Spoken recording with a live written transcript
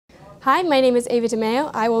Hi, my name is Ava DiMeo.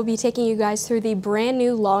 I will be taking you guys through the brand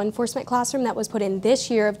new law enforcement classroom that was put in this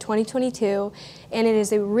year of 2022, and it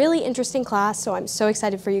is a really interesting class, so I'm so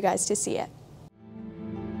excited for you guys to see it.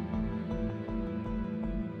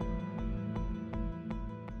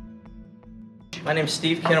 My name is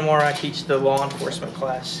Steve Kinamore. I teach the law enforcement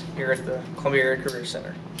class here at the Columbia Area Career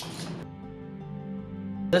Center.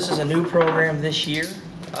 This is a new program this year.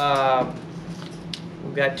 We've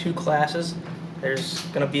got 2 classes. There's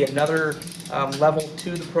going to be another level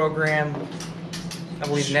to the program, I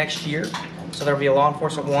believe, next year. So there'll be a law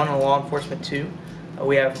enforcement 1 and a law enforcement 2.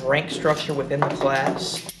 We have rank structure within the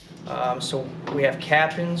class. So we have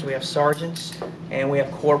captains, we have sergeants, and we have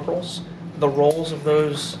corporals. The roles of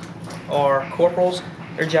those are corporals.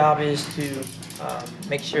 Their job is to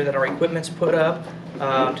make sure that our equipment's put up,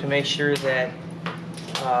 to make sure that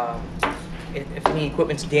if any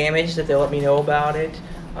equipment's damaged, that they'll let me know about it.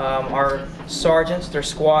 Our sergeants, they're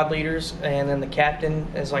squad leaders, and then the captain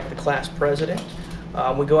is like the class president.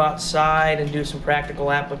 We go outside and do some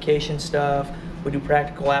practical application stuff. We do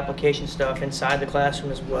practical application stuff inside the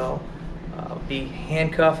classroom as well. Be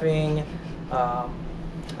handcuffing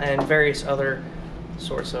and various other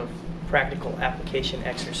sorts of practical application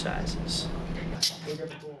exercises.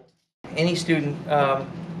 Any student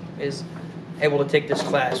is able to take this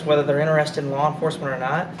class, whether they're interested in law enforcement or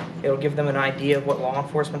not. It'll give them an idea of what law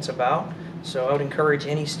enforcement's about. So I would encourage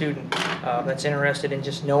any student that's interested in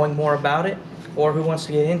just knowing more about it, or who wants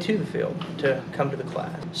to get into the field, to come to the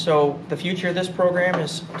class. So the future of this program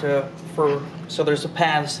is so there's a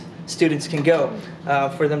paths students can go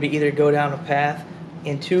for them to either go down a path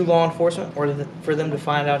into law enforcement, or for them to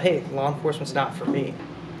find out, hey, law enforcement's not for me.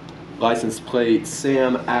 License plate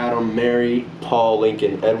Sam, Adam, Mary, Paul,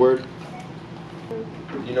 Lincoln, Edward.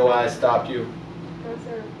 You know why I stopped you? No,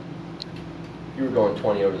 sir. You were going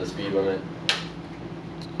 20 over the speed limit.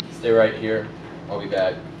 Stay right here. I'll be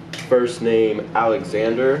back. First name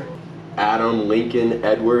Alexander, Adam, Lincoln,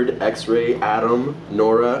 Edward, X-ray, Adam,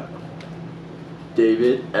 Nora,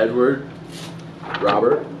 David, Edward,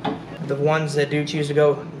 Robert. The ones that do choose to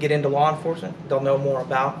go get into law enforcement, they'll know more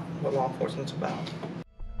about what law enforcement's about.